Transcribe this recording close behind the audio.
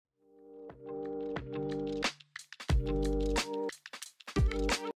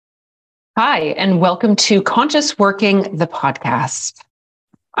Hi, and welcome to Conscious Working, the podcast.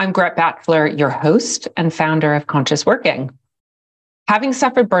 I'm Gret Batchelor, your host and founder of Conscious Working. Having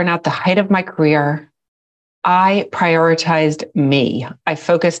suffered burnout the height of my career, I prioritized me. I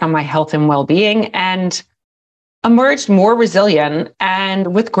focused on my health and well-being and emerged more resilient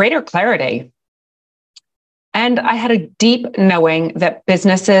and with greater clarity. And I had a deep knowing that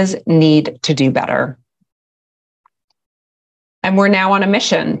businesses need to do better. And we're now on a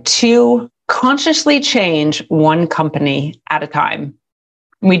mission to consciously change one company at a time.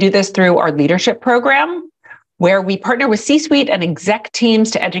 We do this through our leadership program, where we partner with C-suite and exec teams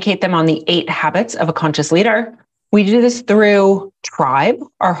to educate them on the 8 habits of a conscious leader. We do this through Tribe,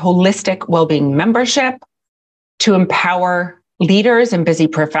 our holistic well-being membership, to empower leaders and busy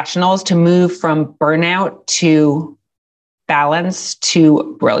professionals to move from burnout to balance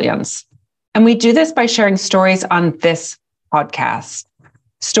to brilliance. And we do this by sharing stories on this podcast.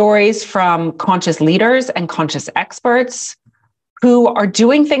 Stories from conscious leaders and conscious experts who are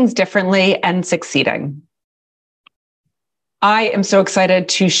doing things differently and succeeding. I am so excited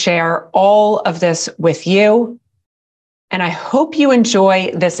to share all of this with you, and I hope you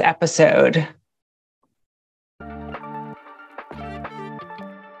enjoy this episode.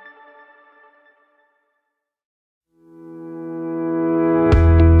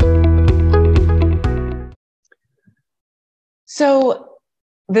 So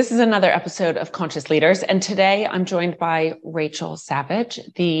this is another episode of Conscious Leaders, and today I'm joined by Rachel Savage,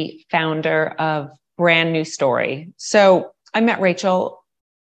 the founder of Brand New Story. So I met Rachel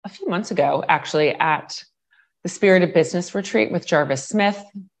a few months ago, actually, at the Spirit of Business retreat with Jarvis Smith.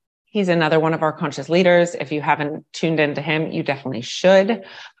 He's another one of our conscious leaders. If you haven't tuned into him, you definitely should.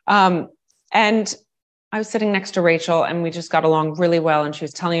 And I was sitting next to Rachel, and we just got along really well, and she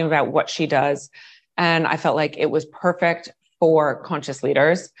was telling me about what she does. And I felt like it was perfect for conscious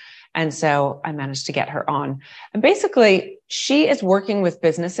leaders. And so I managed to get her on. And basically, she is working with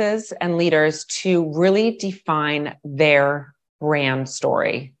businesses and leaders to really define their brand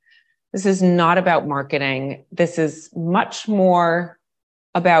story. This is not about marketing. This is much more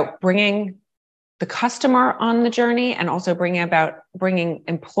about bringing the customer on the journey and also bringing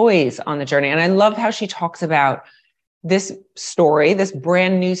employees on the journey. And I love how she talks about this story, this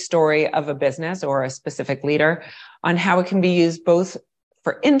brand new story of a business or a specific leader, on how it can be used both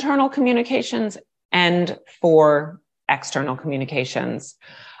for internal communications and for external communications.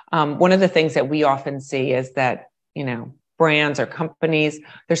 One of the things that we often see is that, brands or companies,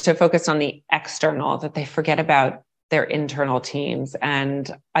 they're so focused on the external that they forget about their internal teams.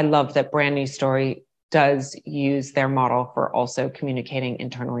 And I love that Brand New Story does use their model for also communicating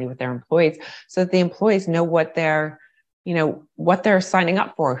internally with their employees, so that the employees know what they're signing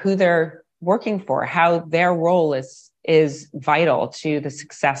up for, who they're working for, how their role is vital to the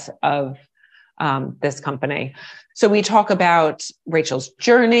success of this company. So we talk about Rachel's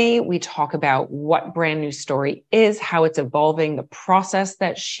journey. We talk about what Brand New Story is, how it's evolving, the process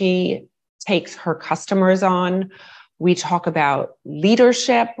that she takes her customers on. We talk about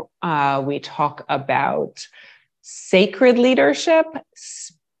leadership. We talk about sacred leadership,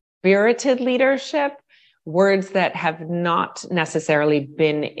 spirited leadership, words that have not necessarily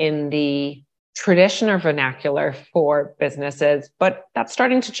been in the tradition or vernacular for businesses, but that's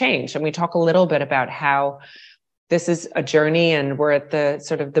starting to change. And we talk a little bit about how this is a journey, and we're at the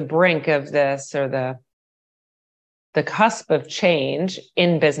sort of the brink of this, or the cusp of change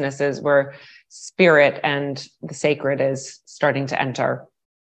in businesses where spirit and the sacred is starting to enter.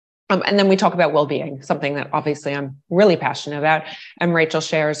 And then we talk about well-being, something that obviously I'm really passionate about. And Rachel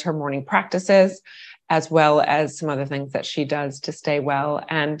shares her morning practices, as well as some other things that she does to stay well,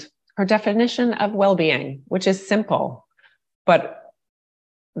 and her definition of well-being, which is simple, but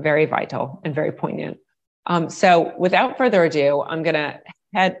very vital and very poignant. So without further ado, I'm going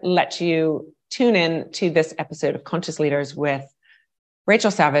to let you tune in to this episode of Conscious Leaders with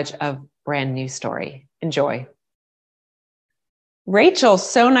Rachel Savage of Brand New Story. Enjoy. Rachel,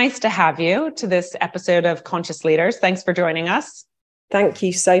 so nice to have you to this episode of Conscious Leaders. Thanks for joining us. Thank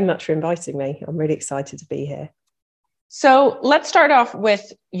you so much for inviting me. I'm really excited to be here. So let's start off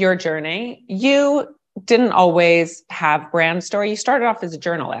with your journey. You didn't always have brand story. You started off as a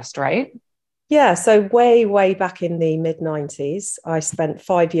journalist, right? Yeah, so way back in the mid-90s, I spent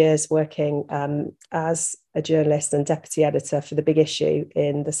 5 years working as a journalist and deputy editor for The Big Issue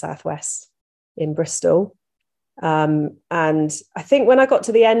in the Southwest in Bristol. And I think when I got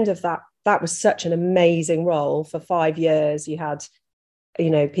to the end of that was such an amazing role. For 5 years. You had,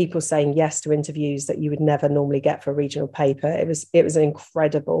 people saying yes to interviews that you would never normally get for a regional paper. It was an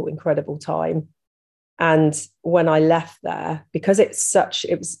incredible time. And when I left there, because it's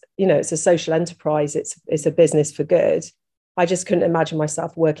a social enterprise, it's a business for good. I just couldn't imagine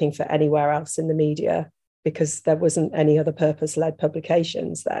myself working for anywhere else in the media, because there wasn't any other purpose-led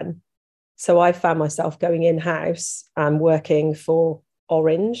publications then. So I found myself going in-house and working for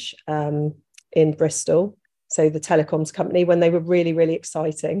Orange in Bristol, so the telecoms company, when they were really, really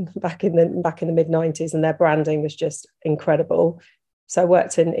exciting back in the mid-90s, and their branding was just incredible. So I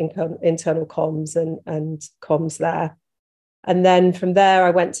worked in internal comms and comms there. And then from there,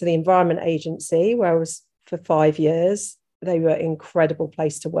 I went to the Environment Agency, where I was for 5 years. They were an incredible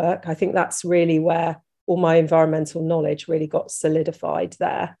place to work. I think that's really where all my environmental knowledge really got solidified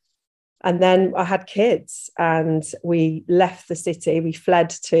there. And then I had kids, and we left the city. We fled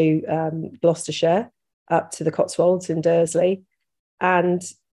to Gloucestershire, up to the Cotswolds in Dursley. And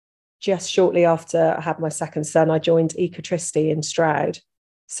just shortly after I had my second son, I joined Ecotricity in Stroud.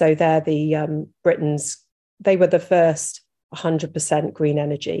 So they're they were the first 100% green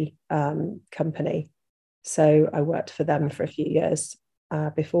energy company. So I worked for them for a few years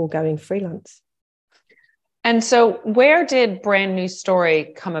before going freelance. And so where did Brand New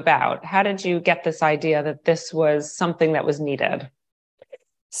Story come about? How did you get this idea that this was something that was needed?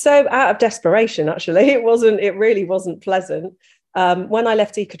 So out of desperation, actually. It really wasn't pleasant. When I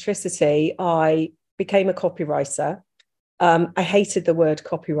left Ecotricity, I became a copywriter. I hated the word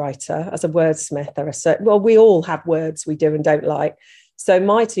copywriter. As a wordsmith, we all have words we do and don't like. So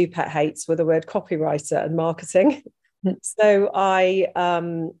my two pet hates were the word copywriter and marketing. So I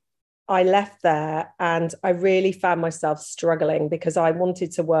left there, and I really found myself struggling because I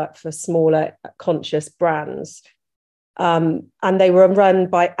wanted to work for smaller, conscious brands. And they were run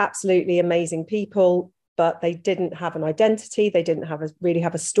by absolutely amazing people, but they didn't have an identity. They didn't really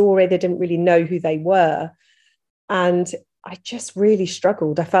have a story. They didn't really know who they were. And I just really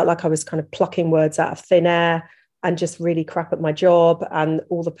struggled. I felt like I was kind of plucking words out of thin air and just really crap at my job. And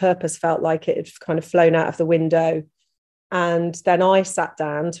all the purpose felt like it had kind of flown out of the window. And then I sat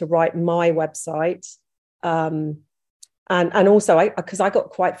down to write my website. And also because I got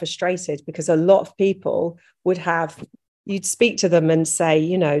quite frustrated, because a lot of people you'd speak to them and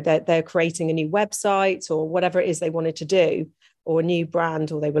say, that they're creating a new website or whatever it is they wanted to do, or a new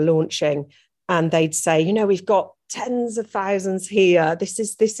brand, or they were launching. And they'd say, we've got tens of thousands here. This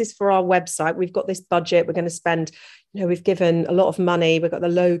is for our website. We've got this budget. We're going to spend, we've given a lot of money. We've got the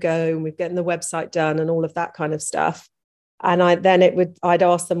logo and we've gotten the website done and all of that kind of stuff. And I'd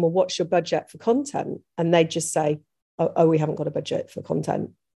ask them, well, what's your budget for content? And they'd just say, oh, we haven't got a budget for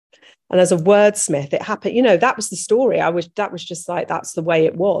content. And as a wordsmith, it happened, that was the story. That was just like, that's the way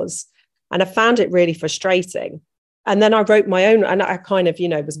it was. And I found it really frustrating. And then I wrote my own, and I kind of,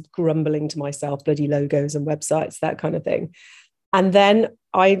 was grumbling to myself, bloody logos and websites, that kind of thing. And then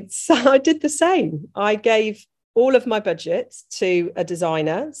I did the same. I gave all of my budget to a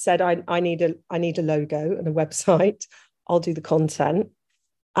designer, said, I need a logo and a website. I'll do the content.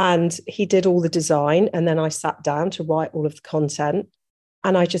 And he did all the design. And then I sat down to write all of the content.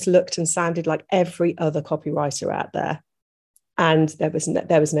 And I just looked and sounded like every other copywriter out there. And there was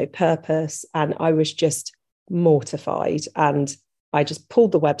no purpose. And I was just mortified. And I just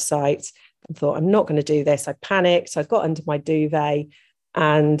pulled the website and thought, I'm not going to do this. I panicked. I got under my duvet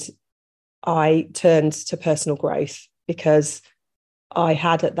and I turned to personal growth, because I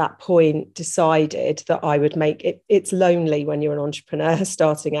had at that point decided that I would make it. It's lonely when you're an entrepreneur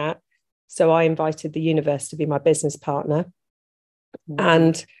starting out. So I invited the universe to be my business partner.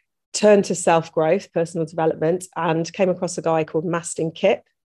 And turned to self-growth, personal development, and came across a guy called Mastin Kipp,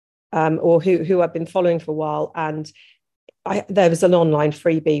 who I've been following for a while. And there was an online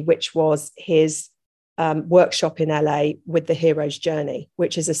freebie, which was his workshop in LA with the hero's journey,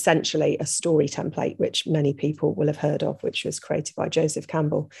 which is essentially a story template, which many people will have heard of, which was created by Joseph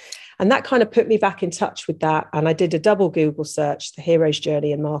Campbell. And that kind of put me back in touch with that. And I did a double Google search, the hero's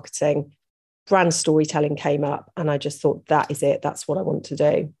journey in marketing. Brand storytelling came up, and I just thought, that is it. That's what I want to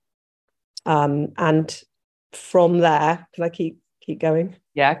do. And from there, can I keep going?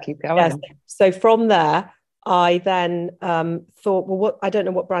 Yeah, keep going. Yes. So from there, I then thought, well, I don't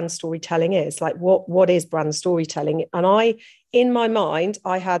know what brand storytelling is. Like, what is brand storytelling? And in my mind,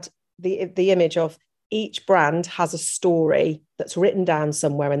 I had the image of each brand has a story that's written down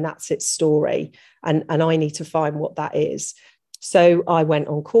somewhere, and that's its story. And I need to find what that is. So I went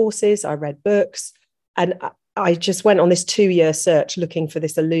on courses, I read books, and I just went on this 2-year search looking for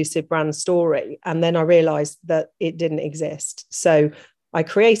this elusive brand story. And then I realized that it didn't exist. So I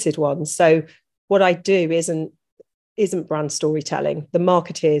created one. So what I do isn't brand storytelling. The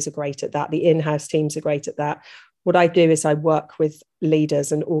marketeers are great at that. The in-house teams are great at that. what I do is I work with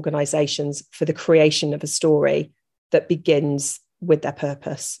leaders and organizations for the creation of a story that begins with their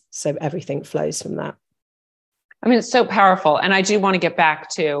purpose. So everything flows from that. I mean, it's so powerful. And I do want to get back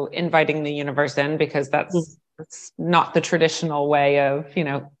to inviting the universe in, because that's not the traditional way of,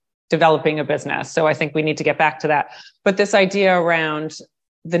 developing a business. So I think we need to get back to that. But this idea around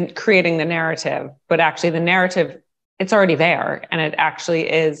creating the narrative, but actually the narrative, it's already there, and it actually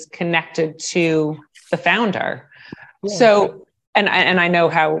is connected to the founder. Yeah. So, and I know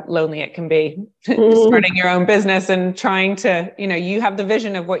how lonely it can be starting your own business and trying to, you have the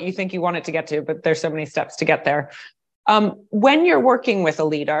vision of what you think you want it to get to, but there's so many steps to get there. When you're working with a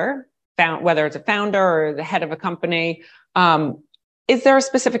leader, whether it's a founder or the head of a company, is there a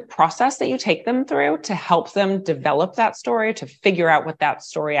specific process that you take them through to help them develop that story, to figure out what that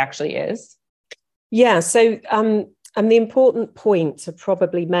story actually is? Yeah. So, and the important point to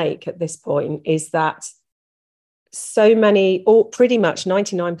probably make at this point is that so many, or pretty much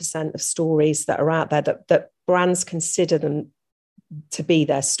 99% of stories that are out there that brands consider them to be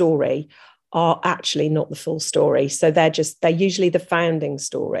their story are actually not the full story. So they're usually the founding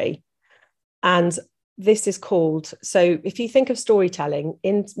story. And this is called, so if you think of storytelling,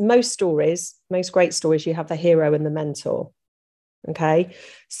 in most stories, most great stories, you have the hero and the mentor. Okay.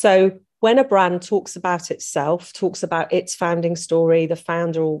 So when a brand talks about itself, talks about its founding story, the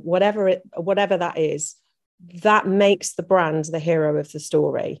founder, or whatever that is, that makes the brand the hero of the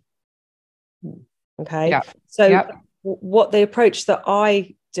story. Okay. Yeah. So what the approach that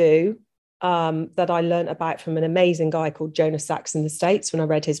I do, that I learned about from an amazing guy called Jonas Sachs in the States when I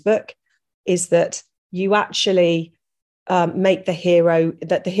read his book, is that you actually make the hero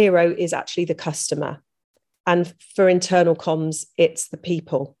is actually the customer. And for internal comms, it's the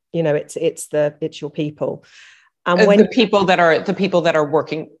people, it's your people. And when the people that are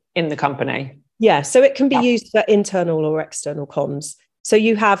working in the company. Yeah. So it can be used for internal or external comms. So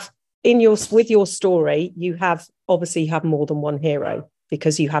you have with your story, you have more than one hero,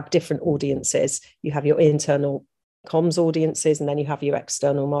 because you have different audiences. You have your internal comms audiences, and then you have your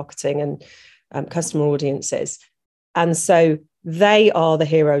external marketing and customer audiences. And so they are the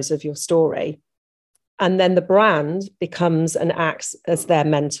heroes of your story. And then the brand becomes and acts as their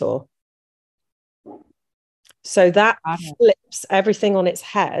mentor. So that flips everything on its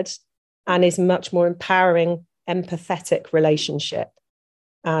head and is much more empowering, empathetic relationship,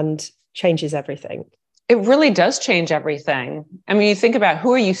 and changes everything. It really does change everything. I mean, you think about,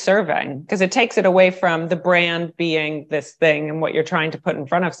 who are you serving? Because it takes it away from the brand being this thing and what you're trying to put in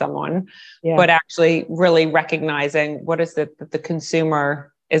front of someone, but actually really recognizing what is it that the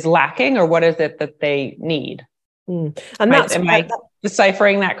consumer is lacking, or what is it that they need. And am I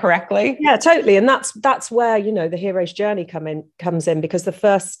deciphering that correctly? Yeah, totally. And that's where, the hero's journey comes in, because the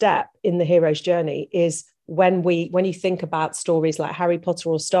first step in the hero's journey is when you think about stories like Harry Potter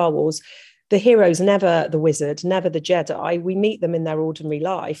or Star Wars, the hero's never the wizard, never the Jedi. We meet them in their ordinary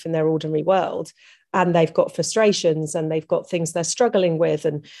life, in their ordinary world, and they've got frustrations and they've got things they're struggling with.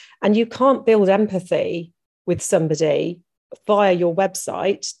 And you can't build empathy with somebody via your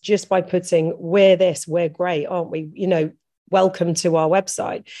website just by putting, we're this, we're great, aren't we? Welcome to our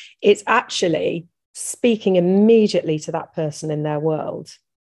website. It's actually speaking immediately to that person in their world.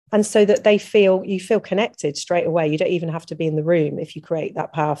 And so that you feel connected straight away. You don't even have to be in the room if you create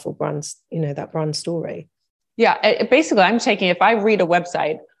that powerful brand, that brand story. Yeah. Basically, I'm taking, if I read a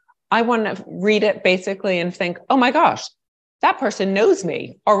website, I want to read it basically and think, oh my gosh, that person knows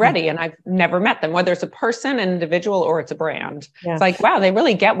me already. And I've never met them, whether it's a person, an individual, or it's a brand. Yeah. It's like, wow, they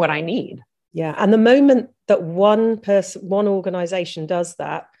really get what I need. Yeah. And the moment that one organization does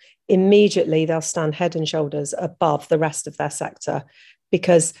that, immediately they'll stand head and shoulders above the rest of their sector.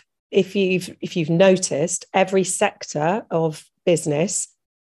 Because if you've noticed, every sector of business,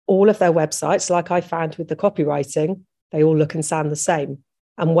 all of their websites, like I found with the copywriting, they all look and sound the same.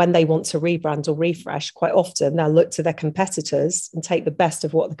 And when they want to rebrand or refresh, quite often they'll look to their competitors and take the best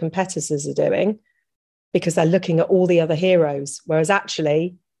of what the competitors are doing, because they're looking at all the other heroes. Whereas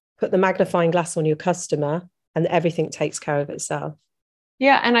actually, put the magnifying glass on your customer and everything takes care of itself.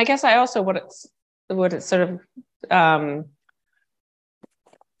 Yeah. And I guess I also, what it's sort of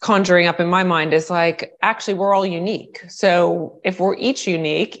conjuring up in my mind is like, actually, we're all unique. So if we're each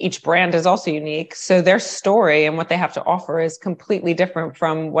unique, each brand is also unique. So their story and what they have to offer is completely different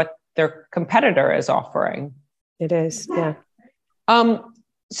from what their competitor is offering. It is, yeah.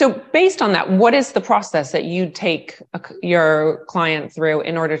 So based on that, what is the process that you take your client through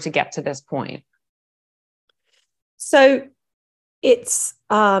in order to get to this point? So it's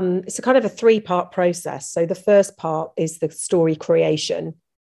a kind of a 3-part process. So the first part is the story creation.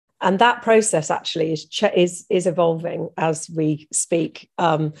 And that process actually is evolving as we speak.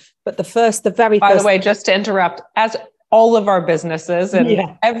 But the very By first. the way, just to interrupt, as all of our businesses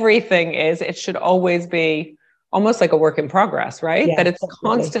and everything is, it should always be almost like a work in progress, right? Yeah, that it's definitely.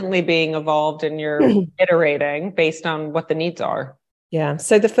 constantly being evolved and you're iterating based on what the needs are. Yeah.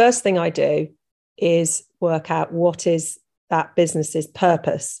 So the first thing I do is work out what is that business's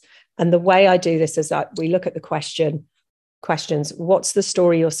purpose. And the way I do this is that we look at the questions. What's the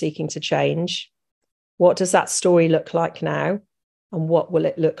story you're seeking to change? What does that story look like now? And what will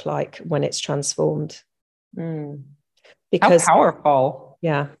it look like when it's transformed? Because how powerful.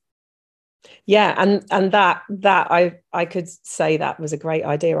 Yeah. And that I could say that was a great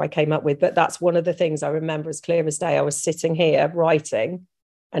idea I came up with, but that's one of the things I remember as clear as day. I was sitting here writing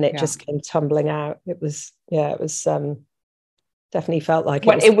and it just came tumbling out. It was definitely felt like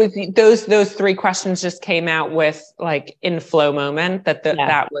it was those three questions just came out with like in flow moment that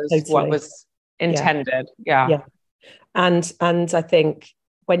was totally what was intended. Yeah. And I think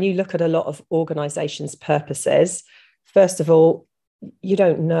when you look at a lot of organizations' purposes, first of all, you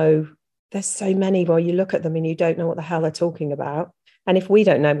don't know. There's so many where you look at them and you don't know what the hell they're talking about. And if we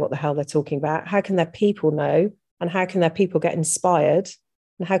don't know what the hell they're talking about, how can their people know? And how can their people get inspired?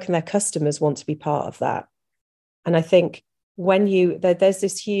 And how can their customers want to be part of that? And I think there's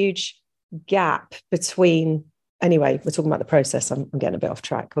this huge gap between, anyway, we're talking about the process. I'm getting a bit off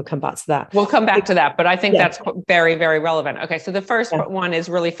track. We'll come back to that. We'll come back to that, but I think that's very, very relevant. Okay. So the first one is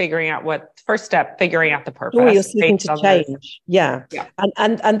really figuring out the purpose. Or you're seeking to change. Yeah.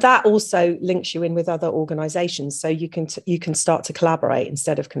 And that also links you in with other organizations. So you can start to collaborate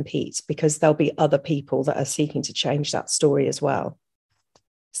instead of compete, because there'll be other people that are seeking to change that story as well.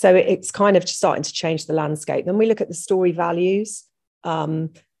 So it's kind of starting to change the landscape. Then we look at the story values.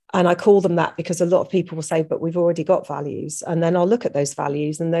 And I call them that because a lot of people will say, but we've already got values. And then I'll look at those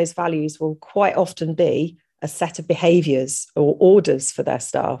values, and those values will quite often be a set of behaviors or orders for their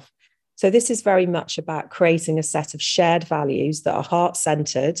staff. So this is very much about creating a set of shared values that are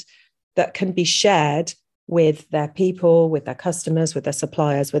heart-centered, that can be shared with their people, with their customers, with their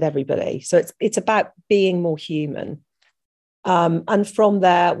suppliers, with everybody. So it's about being more human. And from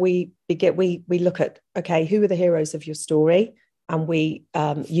there, we look at, okay, who are the heroes of your story? And we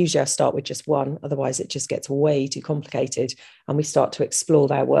usually start with just one, otherwise it just gets way too complicated. And we start to explore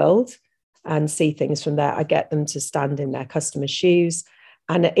their world and see things from there. I get them to stand in their customers' shoes.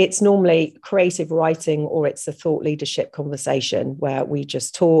 And it's normally creative writing, or it's a thought leadership conversation where we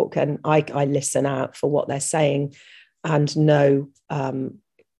just talk and I listen out for what they're saying and know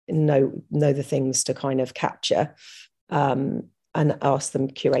the things to kind of capture and ask them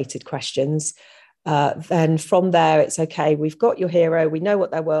curated questions. Then from there, it's okay, we've got your hero, we know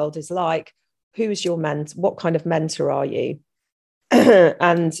what their world is like, who's your mentor, what kind of mentor are you?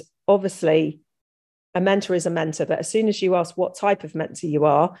 And obviously a mentor is a mentor, but as soon as you ask what type of mentor you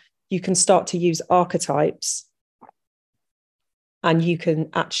are, you can start to use archetypes, and you can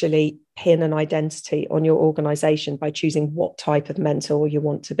actually pin an identity on your organization by choosing what type of mentor you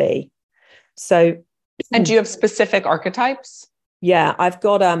want to be. So, and do you have specific archetypes? Yeah, I've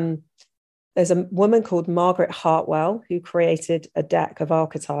got there's a woman called Margaret Hartwell who created a deck of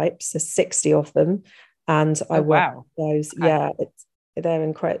archetypes. There's 60 of them. And I work with those. Okay. Yeah, they're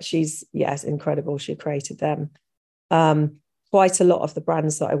incredible. She's incredible. She created them. Quite a lot of the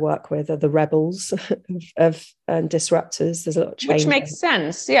brands that I work with are the rebels of disruptors. There's a lot of change. Which makes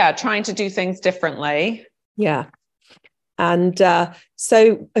sense. Yeah, trying to do things differently. Yeah. And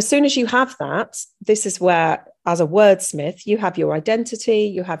so as soon as you have that, this is where, as a wordsmith, you have your identity,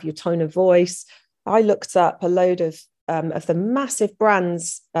 you have your tone of voice. I looked up a load of the massive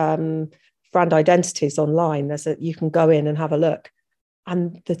brands, brand identities online. You can go in and have a look.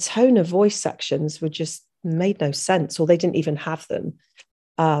 And the tone of voice sections were just made no sense, or they didn't even have them.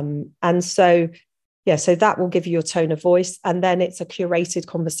 And so that will give you your tone of voice. And then it's a curated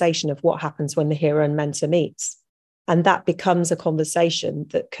conversation of what happens when the hero and mentor meets. And that becomes a conversation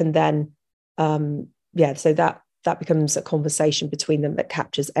that can then, so that becomes a conversation between them that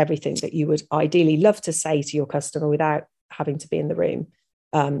captures everything that you would ideally love to say to your customer without having to be in the room.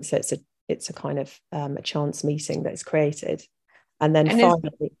 So it's a kind of a chance meeting that's created. And then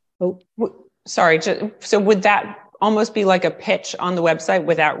finally, so would that almost be like a pitch on the website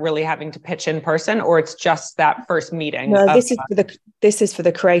without really having to pitch in person, or it's just that first meeting? No, this is for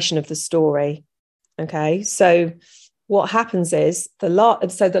the creation of the story. Okay, so what happens is the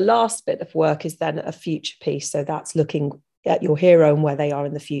last bit of work is then a future piece. So that's looking at your hero and where they are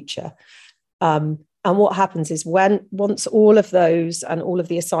in the future. And what happens is once all of those and all of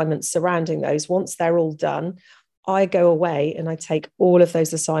the assignments surrounding those, once they're all done, I go away and I take all of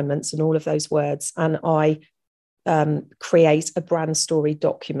those assignments and all of those words, and I create a brand story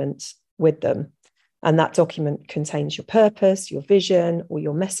document with them. And that document contains your purpose, your vision, or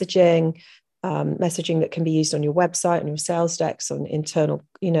your messaging, messaging that can be used on your website, on your sales decks, on internal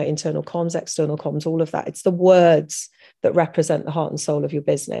comms, external comms, all of that. It's the words that represent the heart and soul of your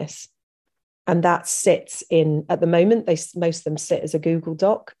business. And that sits in, at the moment, most of them sit as a Google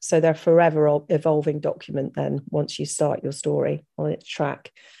Doc. So they're forever evolving document then once you start your story on its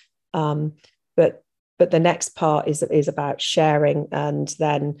track. But the next part is about sharing, and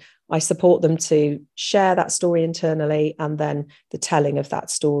then I support them to share that story internally, and then the telling of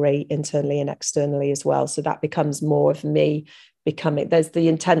that story internally and externally as well. So that becomes more of me there's the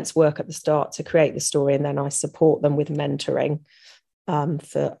intense work at the start to create the story, and then I support them with mentoring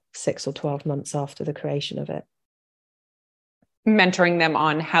for 6 or 12 months after the creation of it. Mentoring them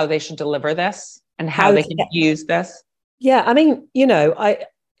on how they should deliver this and how they can use this. Yeah, I mean,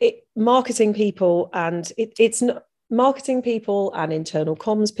 marketing people, and it's not marketing people and internal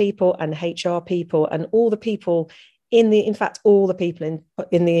comms people and HR people and all the people all the people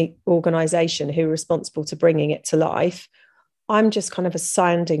in the organization who are responsible to bringing it to life. I'm just kind of a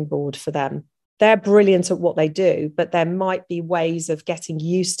sounding board for them. They're brilliant at what they do, but there might be ways of getting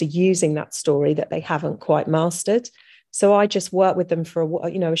used to using that story that they haven't quite mastered. So I just work with them for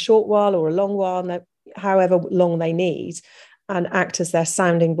a short while or a long while, however long they need, and act as their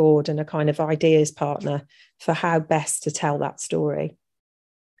sounding board and a kind of ideas partner for how best to tell that story.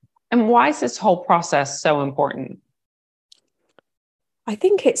 And why is this whole process so important? I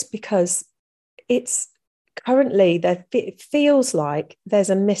think it's because it's currently it feels like there's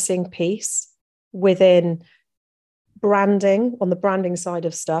a missing piece within branding, on the branding side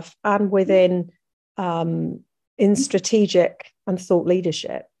of stuff, and within in strategic and thought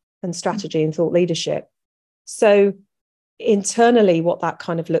leadership and strategy and thought leadership. So internally, what that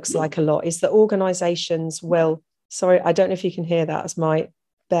kind of looks like a lot is that organizations will, sorry, I don't know if you can hear that as my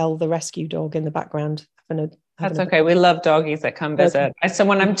Belle, the rescue dog, in the background. That's okay. We love doggies that come visit. Okay. So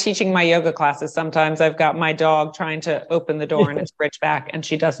when I'm teaching my yoga classes, sometimes I've got my dog trying to open the door and it's Ridgeback, and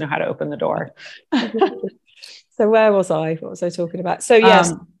she does know how to open the door. So where was I? What was I talking about? So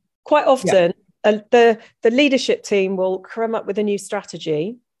yes, quite often the leadership team will come up with a new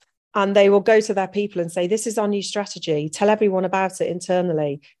strategy, and they will go to their people and say, this is our new strategy. Tell everyone about it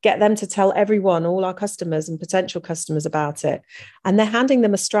internally. Get them to tell everyone, all our customers and potential customers, about it. And they're handing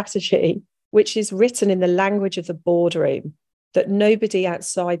them a strategy which is written in the language of the boardroom that nobody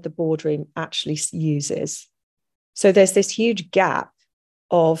outside the boardroom actually uses. So there's this huge gap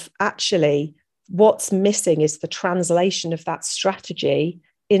of actually what's missing is the translation of that strategy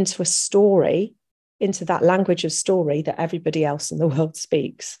into a story, into that language of story that everybody else in the world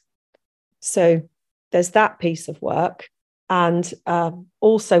speaks. So there's that piece of work. And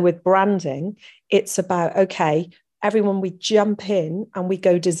also with branding, it's about, okay, everyone, we jump in and we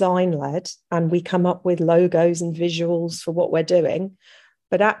go design led and we come up with logos and visuals for what we're doing.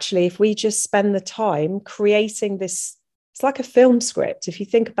 But actually, if we just spend the time creating this, it's like a film script. If you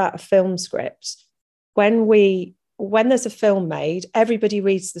think about a film script, when there's a film made, everybody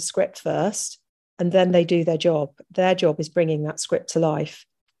reads the script first and then they do their job. Their job is bringing that script to life.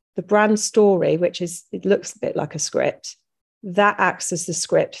 The brand story, it looks a bit like a script, that acts as the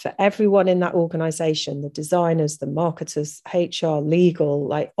script for everyone in that organization, the designers, the marketers, HR, legal,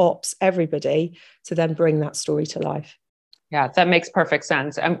 like ops, everybody, to then bring that story to life. Yeah, that makes perfect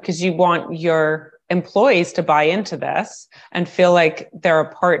sense. Because you want your employees to buy into this and feel like they're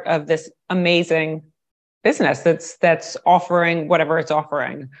a part of this amazing business that's offering whatever it's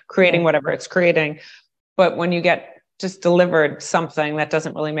offering, creating whatever it's creating. But when you get just delivered something that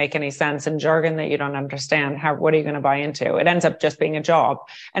doesn't really make any sense in jargon that you don't understand, what are you going to buy into? It ends up just being a job.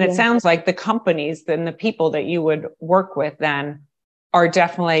 And it sounds like the companies and the people that you would work with then are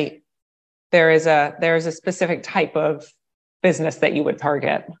definitely, there is a specific type of business that you would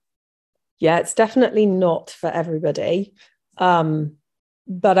target. Yeah, it's definitely not for everybody.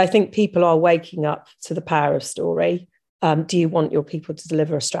 But I think people are waking up to the power of story. Do you want your people to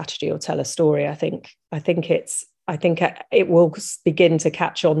deliver a strategy or tell a story? I think it will begin to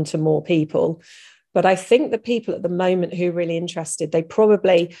catch on to more people. But I think the people at the moment who are really interested, they're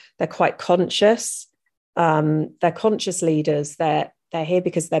quite conscious. They're conscious leaders. They're here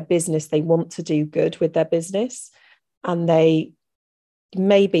because their business, they want to do good with their business. And they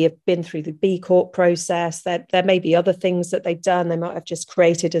maybe have been through the B Corp process. There may be other things that they've done. They might have just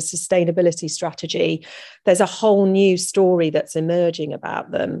created a sustainability strategy. There's a whole new story that's emerging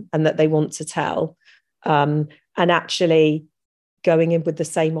about them and that they want to tell. And actually going in with the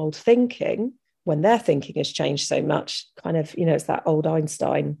same old thinking when their thinking has changed so much, kind of, it's that old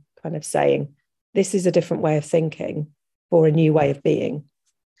Einstein kind of saying, this is a different way of thinking or a new way of being.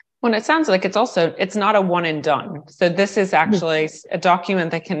 Well, it sounds like it's not a one and done. So this is actually a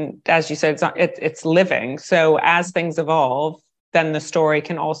document that can, as you said, it's living. So as things evolve, then the story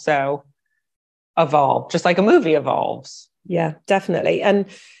can also evolve, just like a movie evolves. Yeah, definitely. And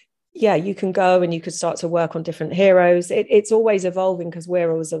yeah, you can go and you could start to work on different heroes. It's always evolving because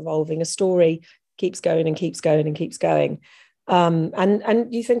we're always evolving. A story keeps going and keeps going and keeps going.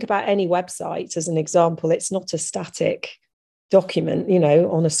 And you think about any website as an example, it's not a static document,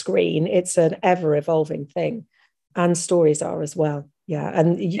 on a screen. It's an ever evolving thing, and stories are as well. Yeah.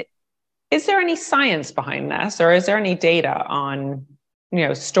 And is there any science behind this, or is there any data on,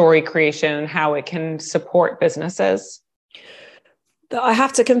 story creation and how it can support businesses? I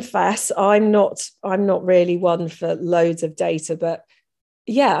have to confess, I'm not really one for loads of data, but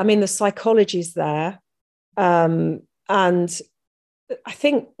yeah, I mean, the psychology's there. And I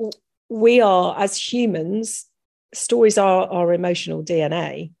think we are, as humans, stories are our emotional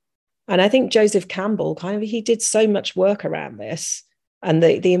DNA. And I think Joseph Campbell he did so much work around this and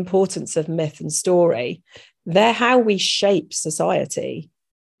the importance of myth and story. They're how we shape society.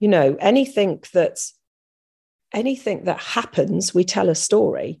 Anything that happens, we tell a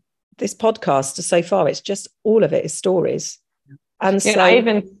story. This podcast so far, it's just all of it is stories. And so I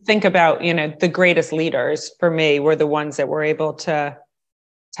even think about, the greatest leaders for me were the ones that were able to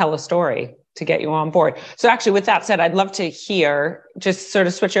tell a story to get you on board. So actually, with that said, I'd love to hear, just sort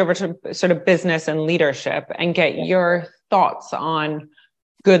of switch over to sort of business and leadership and get your thoughts on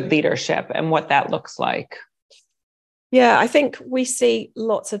good leadership and what that looks like. Yeah, I think we see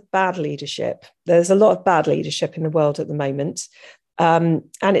lots of bad leadership. There's a lot of bad leadership in the world at the moment. And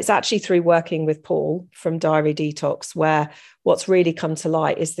it's actually through working with Paul from Diary Detox, where what's really come to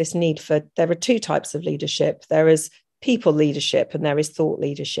light is this need for, there are two types of leadership. There is people leadership and there is thought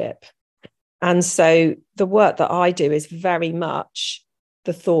leadership. And so the work that I do is very much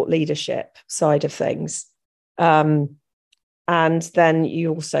the thought leadership side of things. And then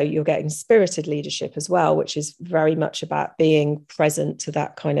you're getting spirited leadership as well, which is very much about being present to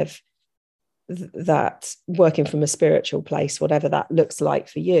that kind of, that working from a spiritual place, whatever that looks like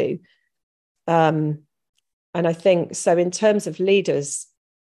for you. And I think, so in terms of leaders,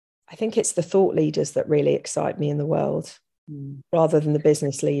 I think it's the thought leaders that really excite me in the world, rather than the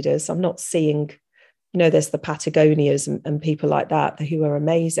business leaders. I'm not seeing, there's the Patagonias and people like that who are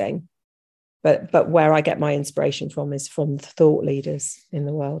amazing. But where I get my inspiration from is from the thought leaders in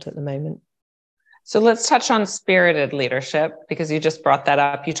the world at the moment. So let's touch on spirited leadership, because you just brought that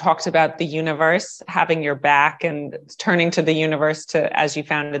up. You talked about the universe having your back and turning to the universe as you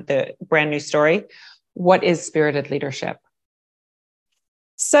founded the Brand New Story. What is spirited leadership?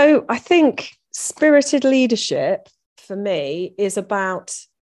 So I think spirited leadership for me is about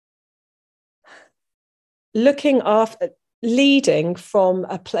leading from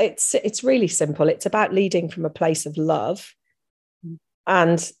a place. It's really simple. It's about leading from a place of love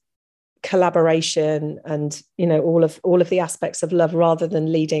and collaboration and, all of the aspects of love, rather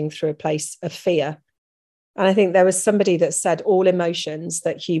than leading through a place of fear. And I think there was somebody that said all emotions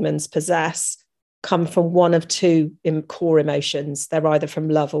that humans possess come from one of two core emotions. They're either from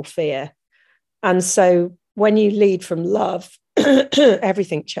love or fear. And so when you lead from love,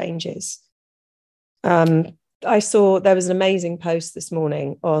 everything changes. I saw there was an amazing post this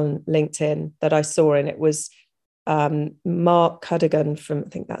morning on LinkedIn that I saw, and it was Mark Cuddigan from, I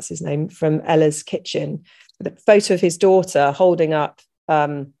think that's his name, from Ella's Kitchen, the photo of his daughter holding up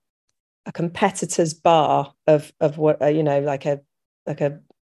a competitor's bar of what, like a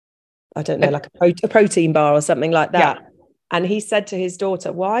I don't know, like a protein bar or something like that. Yeah. And he said to his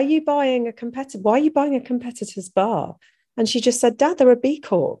daughter, why are you buying a competitor's bar? And she just said, Dad, they're a B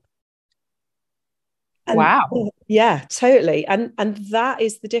Corp. And wow. Yeah, totally. And that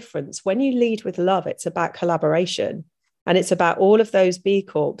is the difference. When you lead with love, it's about collaboration. And it's about all of those B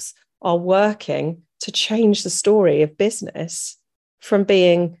Corps are working to change the story of business from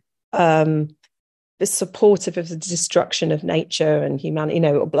being supportive of the destruction of nature and humanity,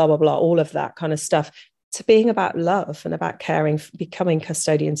 blah, blah, blah, all of that kind of stuff, to being about love and about caring, becoming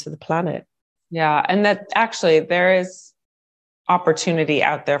custodians for the planet. Yeah. And that actually there is opportunity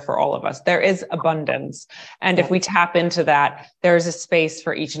out there for all of us. There is abundance. And if we tap into that, there's a space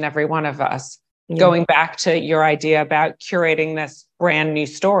for each and every one of us. Yeah. Going back to your idea about curating this brand new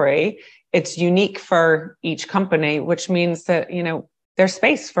story, it's unique for each company, which means that, there's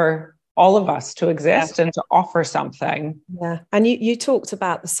space for all of us to exist and to offer something. Yeah. And you talked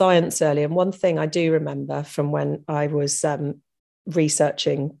about the science earlier. And one thing I do remember from when I was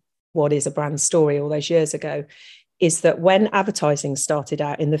researching what is a brand story all those years ago, is that when advertising started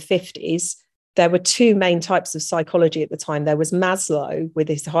out in the 50s, there were two main types of psychology at the time. There was Maslow with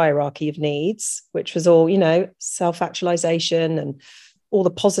his hierarchy of needs, which was all, self-actualization and all the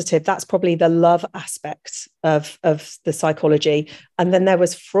positive. That's probably the love aspect of the psychology. And then there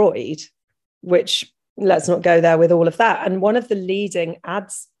was Freud, which, let's not go there with all of that. And one of the leading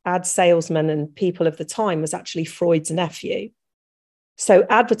ad salesmen and people of the time was actually Freud's nephew. So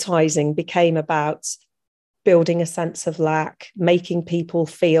advertising became about building a sense of lack, making people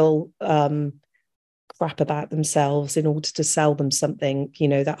feel crap about themselves in order to sell them something,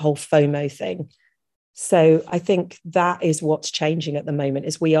 that whole FOMO thing. So I think that is what's changing at the moment,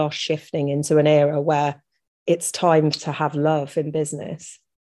 is we are shifting into an era where it's time to have love in business.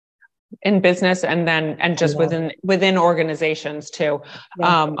 And just within organizations too.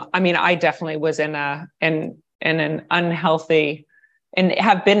 Yeah. I definitely was in an unhealthy, and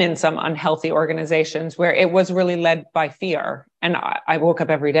have been in some unhealthy organizations where it was really led by fear. And I woke up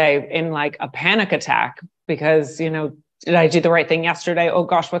every day in like a panic attack because, did I do the right thing yesterday? Oh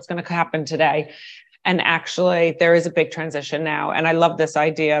gosh, what's going to happen today? And actually there is a big transition now. And I love this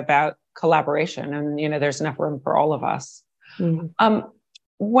idea about collaboration and, there's enough room for all of us. Mm-hmm.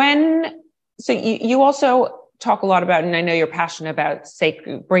 So you also talk a lot about, and I know you're passionate about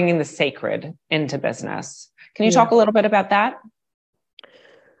bringing the sacred into business. Can you talk a little bit about that?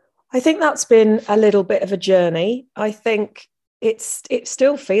 I think that's been a little bit of a journey. I think it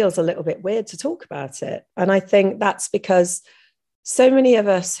still feels a little bit weird to talk about it. And I think that's because so many of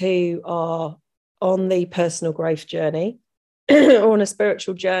us who are on the personal growth journey or on a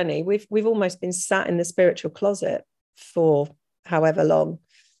spiritual journey, we've almost been sat in the spiritual closet for however long.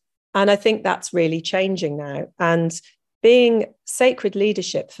 And I think that's really changing now. And being sacred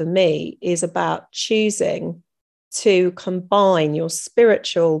leadership for me is about choosing to combine your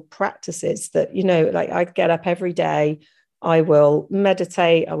spiritual practices that, like I get up every day, I will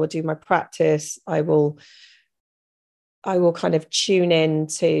meditate, I will do my practice, I will kind of tune in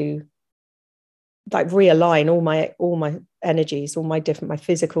to like realign all my energies, all my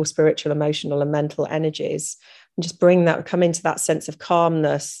physical, spiritual, emotional, and mental energies, and just come into that sense of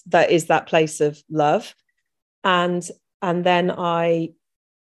calmness that is that place of love. And then I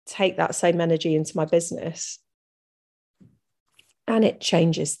take that same energy into my business. And it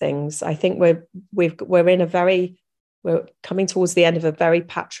changes things. I think we're coming towards the end of a very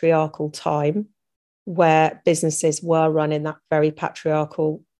patriarchal time where businesses were run in that very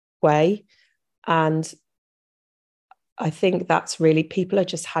patriarchal way. And I think that's really, people have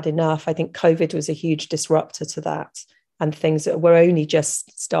just had enough. I think COVID was a huge disruptor to that, and things that we're only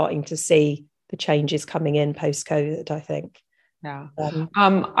just starting to see the changes coming in post-COVID, I think. Yeah.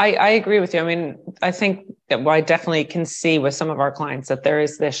 I agree with you. I think that I definitely can see with some of our clients that there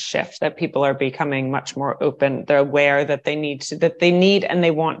is this shift, that people are becoming much more open. They're aware that they need and they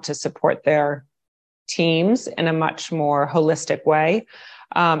want to support their teams in a much more holistic way.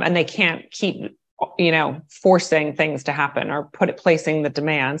 And they can't keep, forcing things to happen or placing the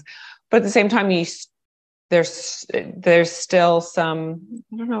demands. But at the same time, there's still some,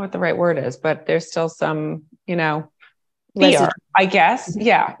 I don't know what the right word is, but there's still some, fear, I guess.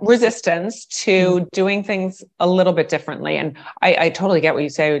 Yeah. Resistance to doing things a little bit differently. And I totally get what you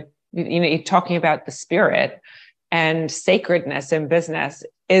say. You're talking about the spirit and sacredness in business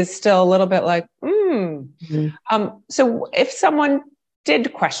is still a little bit like, So if someone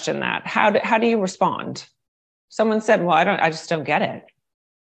did question that, how do you respond? Someone said, well, I just don't get it.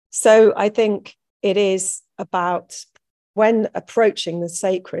 So I think it is about, when approaching the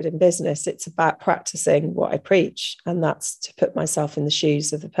sacred in business, it's about practicing what I preach. And that's to put myself in the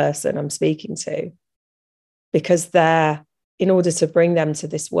shoes of the person I'm speaking to, because in order to bring them to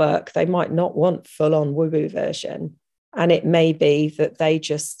this work, they might not want full on woo-woo version. And it may be that they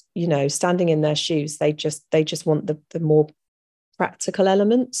just, standing in their shoes, they just want the more practical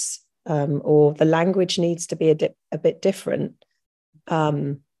elements, or the language needs to be a bit different.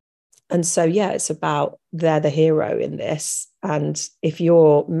 And so, it's about, they're the hero in this. And if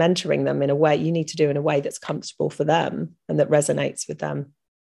you're mentoring them in a way, you need to do in a way that's comfortable for them and that resonates with them.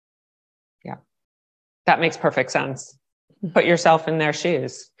 Yeah, that makes perfect sense. Put yourself in their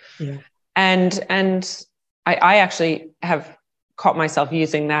shoes. Yeah. And I actually have caught myself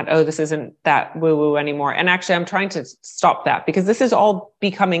using that, this isn't that woo-woo anymore. And actually, I'm trying to stop that, because this is all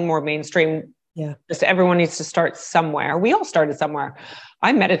becoming more mainstream. Yeah. Just everyone needs to start somewhere. We all started somewhere.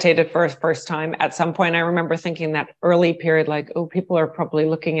 I meditated for the first time at some point. I remember thinking that early period, like, people are probably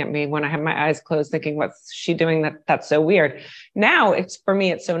looking at me when I have my eyes closed, thinking, what's she doing? That's so weird. Now for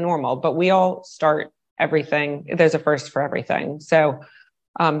me, it's so normal, but we all start everything. There's a first for everything. So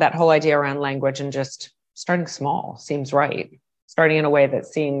That whole idea around language and just starting small seems right. Starting in a way that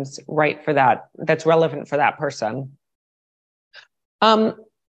seems right for that, that's relevant for that person.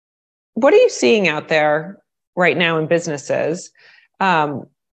 What are you seeing out there right now in businesses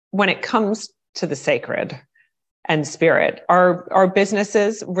when it comes to the sacred and spirit? Are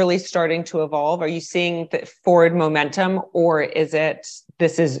businesses really starting to evolve? Are you seeing the forward momentum, or is it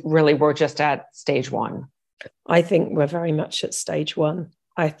we're just at stage one? I think we're very much at stage one.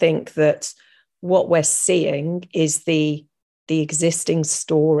 I think that what we're seeing is the existing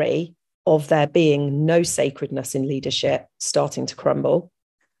story of there being no sacredness in leadership starting to crumble.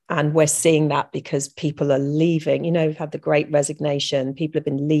 And we're seeing that because people are leaving. We've had the great resignation. People have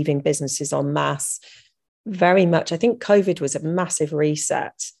been leaving businesses en masse. Very much, I think COVID was a massive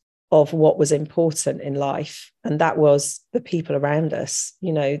reset of what was important in life. And that was the people around us,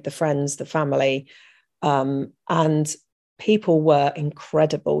 the friends, the family. And people were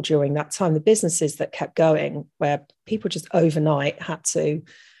incredible during that time. The businesses that kept going, where people just overnight had to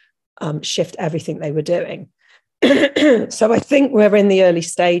shift everything they were doing. So I think we're in the early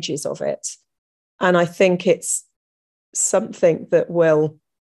stages of it. And I think it's something that will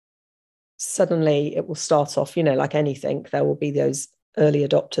start off, like anything, there will be those early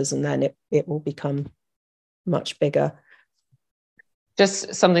adopters, and then it will become much bigger.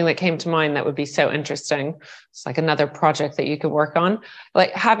 Just something that came to mind that would be so interesting. It's like another project that you could work on,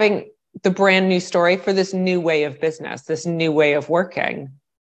 like having the brand new story for this new way of business, this new way of working.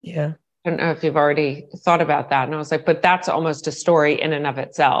 Yeah. I don't know if you've already thought about that. And I was like, but that's almost a story in and of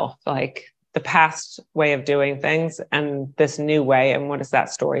itself, like the past way of doing things and this new way. And what does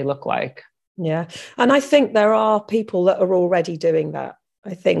that story look like? Yeah. And I think there are people that are already doing that.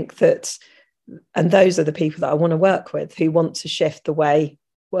 I think that, and those are the people that I want to work with, who want to shift the way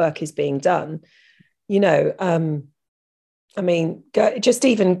work is being done. Just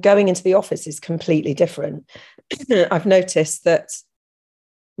even going into the office is completely different. I've noticed that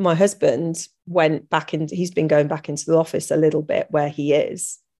my husband he's been going back into the office a little bit where he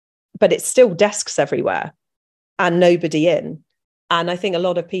is, but it's still desks everywhere and nobody in. And I think a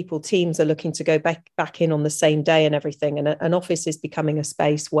lot of teams are looking to go back in on the same day and everything. And an office is becoming a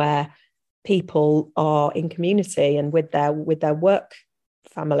space where people are in community and with their work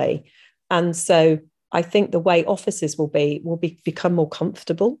family. And so I think the way offices will become more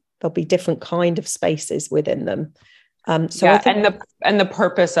comfortable. There'll be different kind of spaces within them. And the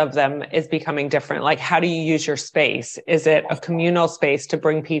purpose of them is becoming different. Like, how do you use your space? Is it a communal space to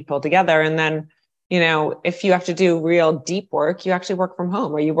bring people together? And then, if you have to do real deep work, you actually work from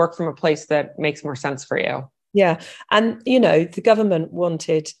home, or you work from a place that makes more sense for you. Yeah. And, the government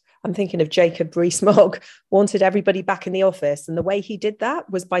I'm thinking of Jacob Rees-Mogg, wanted everybody back in the office. And the way he did that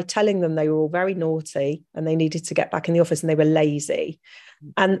was by telling them they were all very naughty and they needed to get back in the office and they were lazy.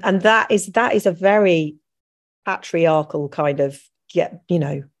 And that is a very patriarchal kind of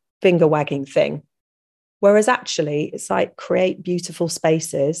finger wagging thing. Whereas actually it's like, create beautiful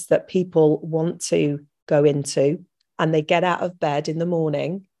spaces that people want to go into, and they get out of bed in the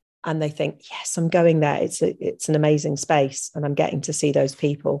morning and they think, yes, I'm going there. It's an amazing space and I'm getting to see those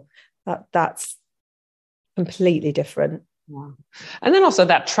people. That's completely different. Yeah. And then also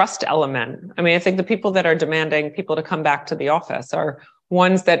that trust element. I mean, I think the people that are demanding people to come back to the office are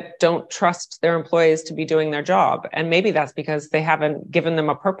ones that don't trust their employees to be doing their job. And maybe that's because they haven't given them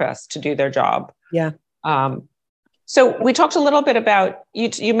a purpose to do their job. Yeah. So we talked a little bit about,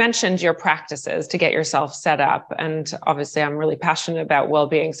 you mentioned your practices to get yourself set up. And obviously I'm really passionate about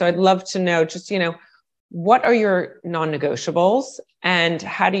well-being. So I'd love to know just, what are your non-negotiables and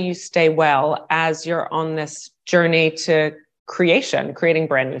how do you stay well as you're on this journey to creating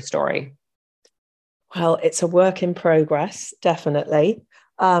brand new story? Well, it's a work in progress, definitely.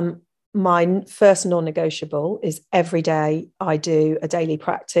 My first non-negotiable is every day I do a daily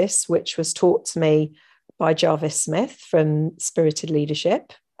practice, which was taught to me by Jarvis Smith from Spirited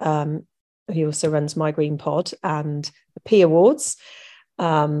Leadership. He also runs My Green Pod and the P Awards.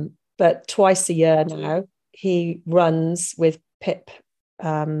 But twice a year now, he runs with Pip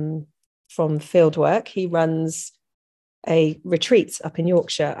from Fieldwork. He runs a retreat up in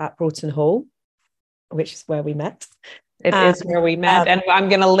Yorkshire at Broughton Hall, which is where we met. It is where we met. And I'm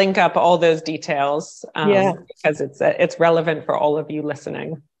going to link up all those details because it's relevant for all of you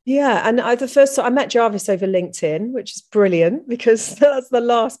listening. Yeah. And the first time I met Jarvis over LinkedIn, which is brilliant because that's the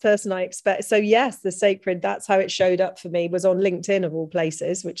last person I expect. So yes, the sacred, that's how it showed up for me, was on LinkedIn of all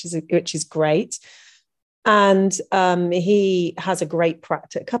places, which is great. And he has a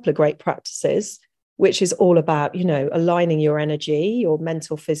couple of great practices. which is all about, aligning your energy, your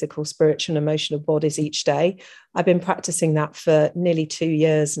mental, physical, spiritual, and emotional bodies each day. I've been practicing that for nearly 2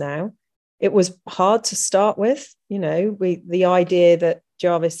 years now. It was hard to start with. The idea that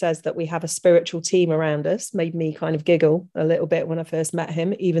Jarvis says that we have a spiritual team around us made me kind of giggle a little bit when I first met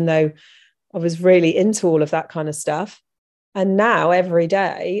him, even though I was really into all of that kind of stuff. And now every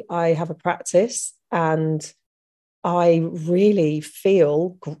day I have a practice and I really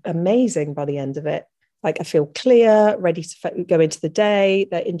feel amazing by the end of it. Like I feel clear, ready to go into the day.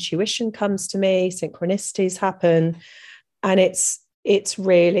 That intuition comes to me, synchronicities happen. And it's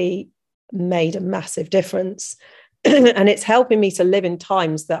really made a massive difference. And it's helping me to live in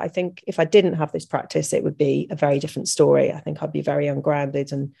times that I think if I didn't have this practice, it would be a very different story. I think I'd be very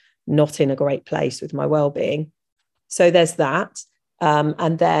ungrounded and not in a great place with my well-being. So there's that.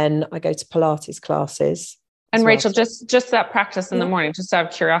 And then I go to Pilates classes. And Rachel, just that practice in the morning, just out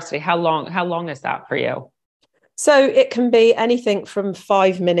of curiosity, how long is that for you? So it can be anything from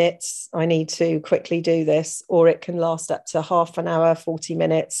 5 minutes. I need to quickly do this, or it can last up to half an hour, 40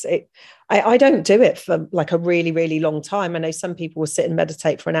 minutes. I don't do it for like a really, really long time. I know some people will sit and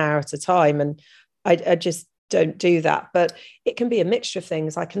meditate for an hour at a time, and I just don't do that. But it can be a mixture of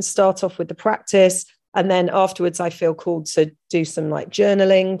things. I can start off with the practice, and then afterwards I feel called to do some like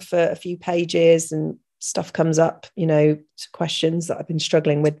journaling for a few pages, and stuff comes up, questions that I've been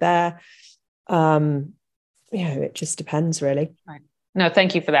struggling with there. It just depends really. Right. No,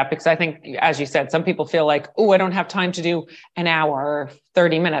 thank you for that, because I think, as you said, some people feel like, oh, I don't have time to do an hour or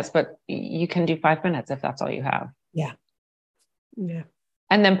 30 minutes, but you can do 5 minutes if that's all you have. Yeah. Yeah.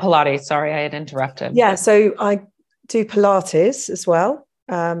 And then Pilates, sorry, I had interrupted. Yeah. So I do Pilates as well,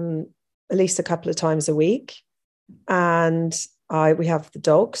 at least a couple of times a week. And we have the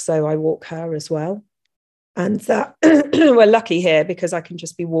dog, so I walk her as well. And that we're lucky here because I can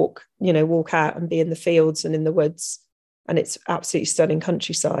just walk out and be in the fields and in the woods, and it's absolutely stunning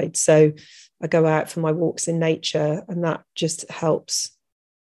countryside. So I go out for my walks in nature, and that just helps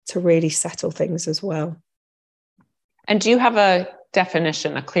to really settle things as well. And do you have a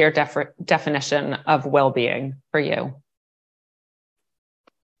clear definition of well-being for you?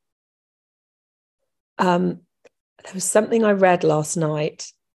 There was something I read last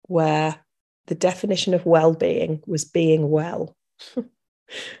night where the definition of well-being was being well.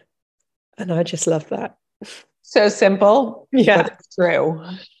 And I just love that. So simple, yeah, but it's true.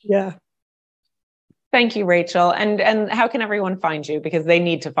 Yeah. Thank you, Rachel. And how can everyone find you? Because they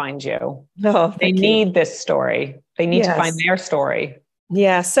need to find you. Oh, they need this story. They need to find their story.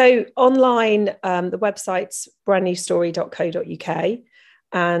 Yeah. So online, the website's brandnewstory.co.uk,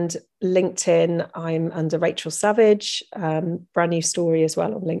 and LinkedIn, I'm under Rachel Savage, Brand New Story as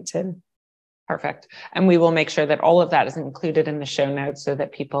well on LinkedIn. Perfect. And we will make sure that all of that is included in the show notes so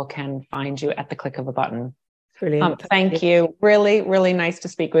that people can find you at the click of a button. Brilliant. Thank you. Really, really nice to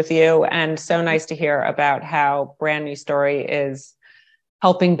speak with you. And so nice to hear about how Brand New Story is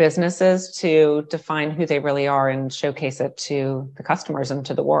helping businesses to define who they really are and showcase it to the customers and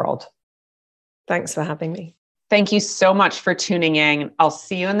to the world. Thanks for having me. Thank you so much for tuning in. I'll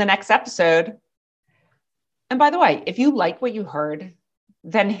see you in the next episode. And by the way, if you like what you heard,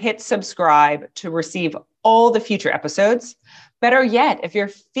 then hit subscribe to receive all the future episodes. Better yet, if you're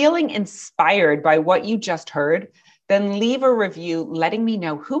feeling inspired by what you just heard, then leave a review letting me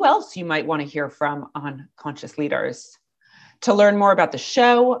know who else you might want to hear from on Conscious Leaders. To learn more about the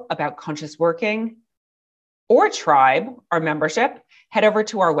show, about Conscious Working, or Tribe, our membership, head over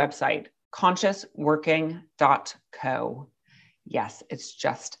to our website, consciousworking.co. Yes, it's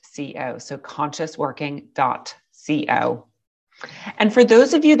just CO. So consciousworking.co. And for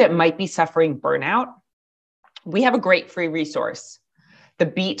those of you that might be suffering burnout, we have a great free resource, the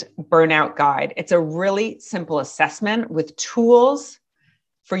Beat Burnout Guide. It's a really simple assessment with tools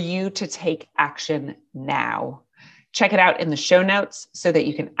for you to take action now. Check it out in the show notes so that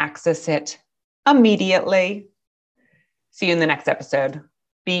you can access it immediately. See you in the next episode.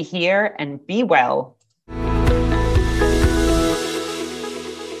 Be here and be well.